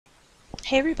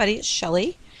Hey everybody, it's Shelly.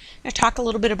 I'm going to talk a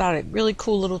little bit about a really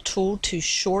cool little tool to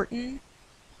shorten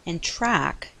and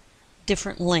track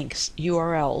different links,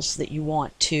 URLs that you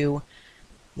want to,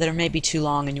 that are maybe too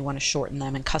long and you want to shorten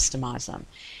them and customize them.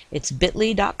 It's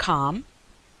bit.ly.com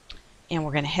and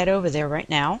we're going to head over there right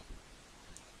now.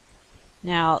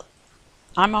 Now,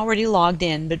 I'm already logged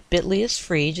in, but Bitly is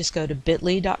free. Just go to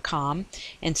bit.ly.com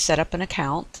and set up an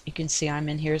account. You can see I'm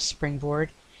in here as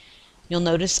Springboard. You'll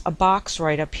notice a box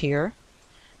right up here.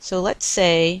 So let's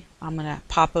say I'm going to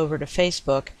pop over to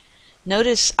Facebook.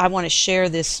 Notice I want to share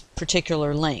this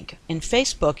particular link. In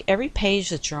Facebook, every page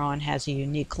that you're on has a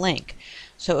unique link.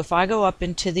 So if I go up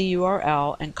into the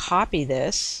URL and copy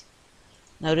this,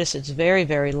 notice it's very,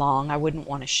 very long. I wouldn't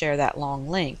want to share that long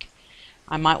link.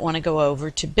 I might want to go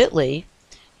over to Bitly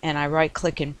and I right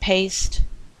click and paste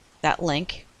that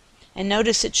link, and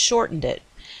notice it shortened it.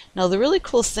 Now the really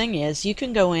cool thing is you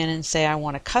can go in and say I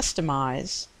want to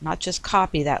customize, not just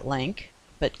copy that link,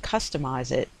 but customize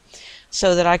it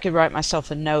so that I could write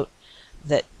myself a note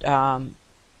that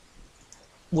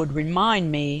would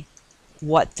remind me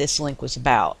what this link was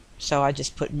about. So I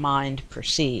just put mind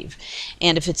perceive.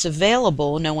 And if it's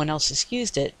available, no one else has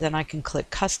used it, then I can click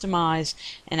customize,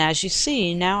 and as you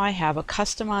see, now I have a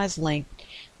customized link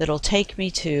that'll take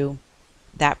me to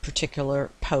that particular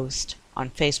post on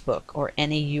Facebook or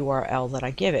any URL that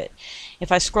I give it.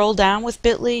 If I scroll down with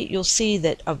Bitly, you'll see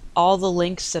that of all the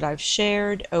links that I've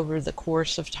shared over the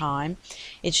course of time,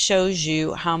 it shows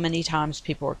you how many times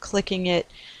people are clicking it,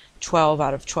 12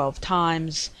 out of 12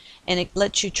 times, and it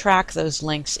lets you track those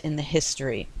links in the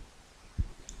history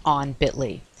on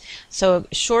Bitly. So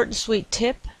a short and sweet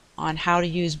tip on how to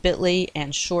use Bitly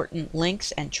and shorten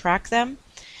links and track them.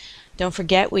 Don't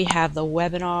forget we have the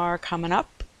webinar coming up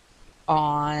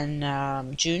on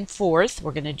June 4th.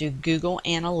 We're going to do Google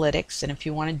Analytics, and if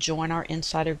you want to join our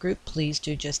insider group, please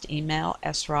do just email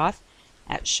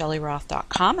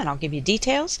sroth@shellyroth.com and I'll give you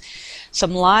details.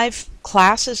 Some live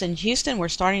classes in Houston. We're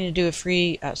starting to do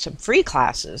some free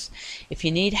classes. If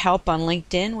you need help on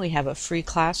LinkedIn, we have a free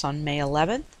class on May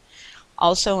 11th.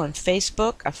 Also on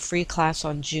Facebook, a free class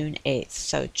on June 8th.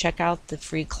 So check out the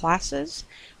free classes.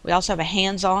 We also have a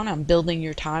hands-on on building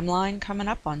your timeline coming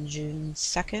up on June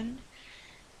 2nd.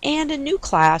 And a new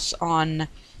class on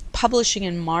publishing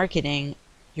and marketing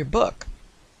your book,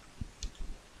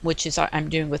 which is I'm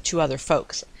doing with two other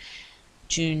folks,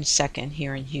 June 2nd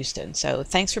here in Houston. So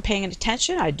thanks for paying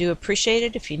attention. I do appreciate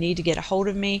it. If you need to get a hold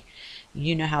of me,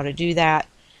 you know how to do that.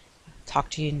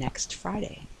 Talk to you next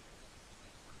Friday.